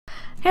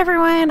Hey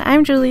everyone,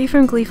 I'm Julie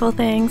from Gleeful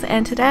Things,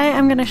 and today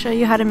I'm going to show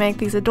you how to make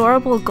these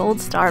adorable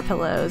gold star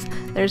pillows.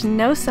 There's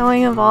no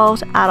sewing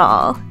involved at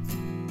all.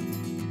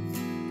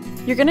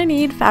 You're going to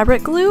need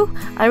fabric glue.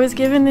 I was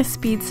given this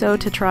speed sew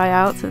to try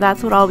out, so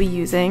that's what I'll be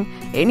using.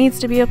 It needs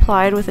to be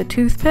applied with a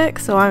toothpick,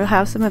 so I'll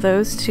have some of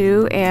those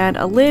too, and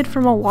a lid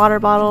from a water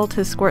bottle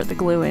to squirt the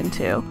glue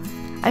into.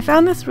 I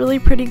found this really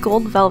pretty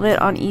gold velvet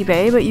on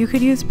eBay, but you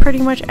could use pretty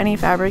much any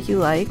fabric you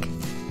like.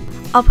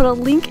 I'll put a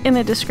link in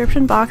the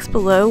description box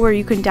below where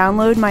you can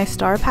download my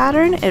star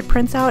pattern. It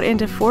prints out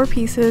into 4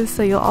 pieces,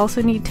 so you'll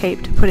also need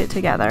tape to put it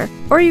together.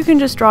 Or you can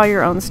just draw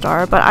your own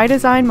star, but I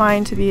designed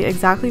mine to be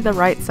exactly the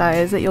right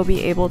size that you'll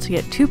be able to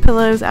get 2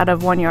 pillows out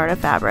of 1 yard of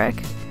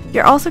fabric.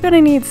 You're also going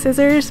to need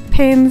scissors,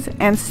 pins,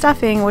 and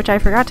stuffing, which I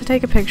forgot to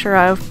take a picture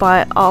of,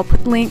 but I'll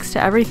put links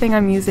to everything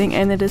I'm using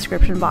in the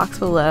description box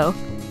below.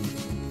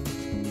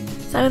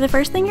 So the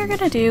first thing you're going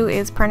to do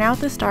is print out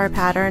the star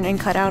pattern and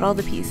cut out all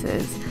the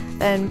pieces.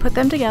 Then put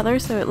them together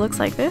so it looks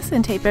like this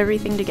and tape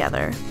everything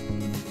together.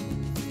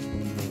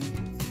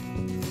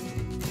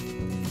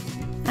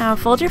 Now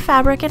fold your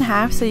fabric in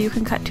half so you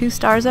can cut 2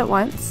 stars at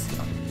once.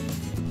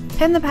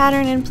 Pin the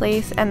pattern in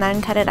place and then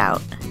cut it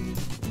out.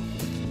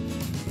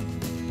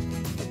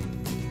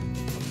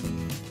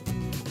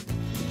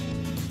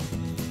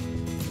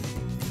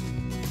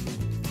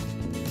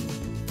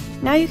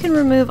 Now you can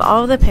remove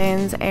all of the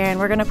pins, and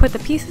we're going to put the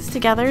pieces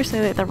together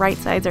so that the right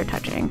sides are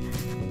touching.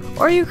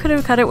 Or you could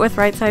have cut it with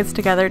right sides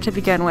together to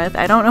begin with.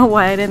 I don't know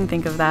why I didn't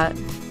think of that.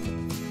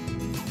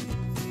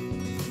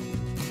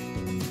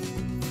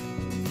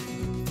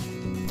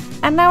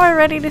 And now we're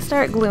ready to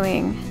start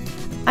gluing.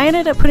 I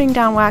ended up putting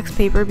down wax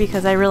paper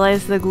because I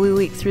realized the glue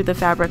leaked through the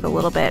fabric a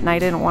little bit and I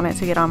didn't want it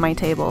to get on my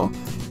table.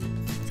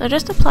 So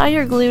just apply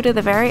your glue to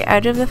the very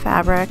edge of the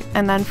fabric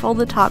and then fold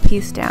the top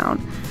piece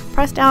down.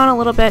 Press down a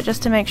little bit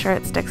just to make sure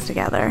it sticks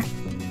together.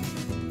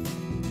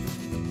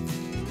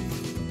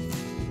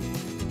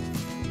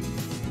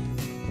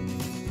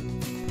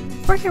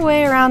 Work your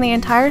way around the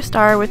entire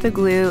star with the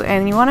glue,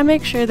 and you want to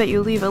make sure that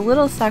you leave a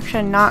little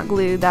section not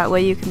glued, that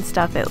way you can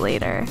stuff it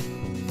later.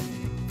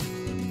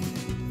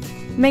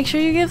 Make sure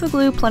you give the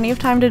glue plenty of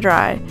time to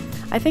dry.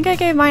 I think I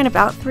gave mine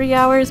about 3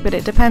 hours, but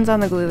it depends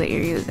on the glue that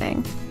you're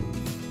using.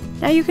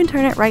 Now you can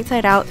turn it right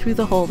side out through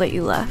the hole that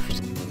you left.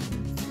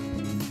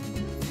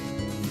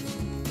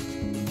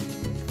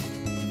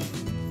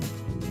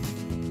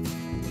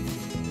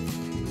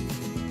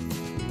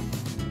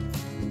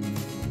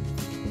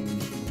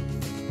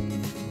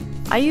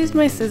 I used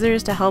my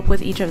scissors to help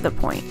with each of the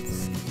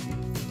points.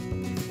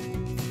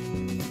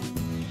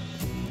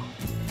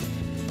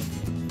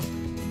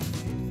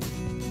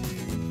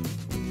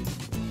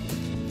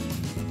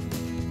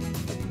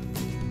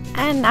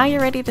 And now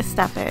you're ready to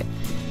stuff it.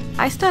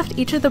 I stuffed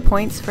each of the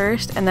points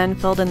first and then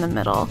filled in the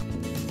middle.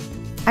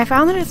 I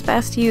found that it's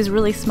best to use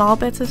really small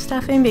bits of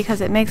stuffing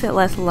because it makes it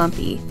less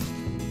lumpy.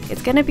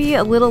 It's going to be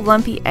a little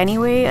lumpy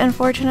anyway,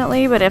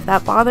 unfortunately, but if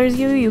that bothers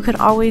you, you could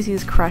always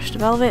use crushed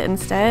velvet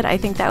instead. I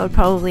think that would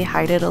probably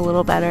hide it a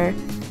little better.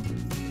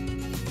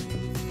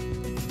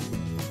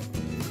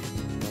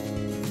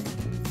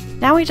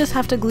 Now we just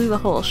have to glue the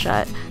hole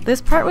shut.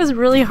 This part was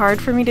really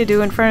hard for me to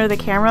do in front of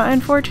the camera,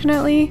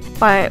 unfortunately,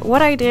 but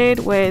what I did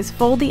was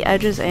fold the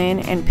edges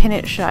in and pin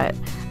it shut.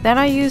 Then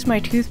I used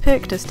my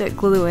toothpick to stick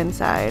glue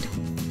inside.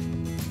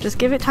 Just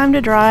give it time to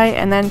dry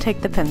and then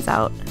take the pins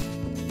out.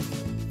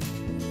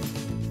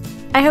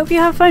 I hope you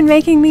have fun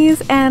making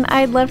these, and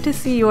I'd love to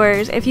see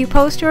yours. If you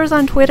post yours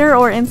on Twitter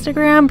or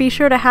Instagram, be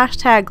sure to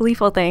hashtag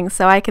Gleeful Things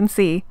so I can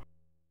see.